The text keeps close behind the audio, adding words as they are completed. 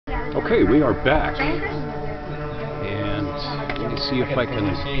Okay, we are back. And let me see if I can...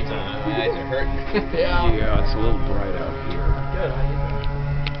 My eyes are hurting. Yeah, it's a little bright out here.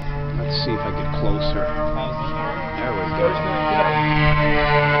 Let's see if I get closer. There we go.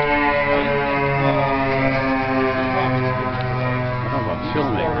 I don't know about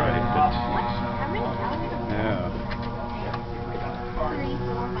filming right, but... Yeah. 3,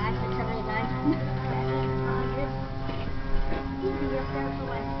 4, 5, 6, 7, 8, 9.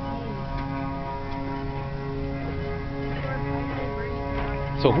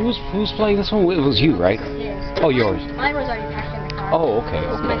 So who's playing this one? It was you, right? Yes. Oh, yours. Mine was already packed in the car. Oh, okay,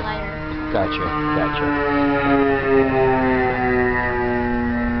 This is okay. my lighter. Gotcha.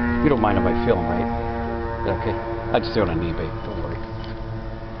 You don't mind if I film, right? Okay. I just throw it on eBay. Don't worry.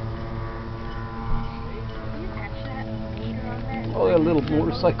 Oh, that little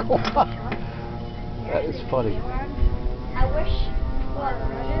motorcycle. That is funny. I wish for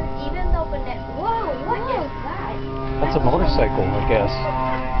even though whoa, what is that? That's a motorcycle, I guess.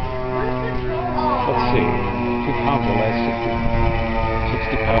 Let's see. 2 pounds or less.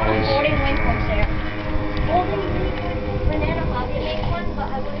 60 pounds. Holding wing hooks there. Holding banana hobby make one, but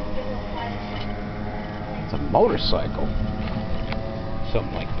I wouldn't give it a try. It's a motorcycle.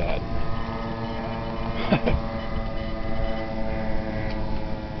 Something like that.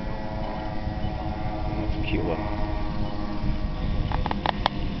 That's a cute one.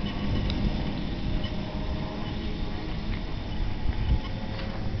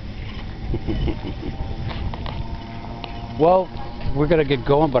 Well, we're going to get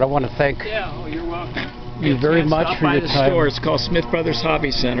going, but I want to thank You're welcome. you very much for your time. Store. It's called Smith Brothers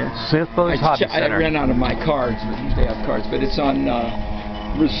Hobby Center. Smith Brothers Hobby Center. I ran out of my cards, but usually I have cards, but it's on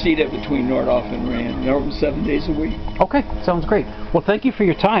Reseda between Nordhoff and Rand. They're open 7 days a week. Okay, sounds great. Well, thank you for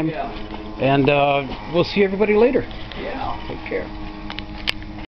your time, Yeah. and we'll see everybody later. Yeah. Take care.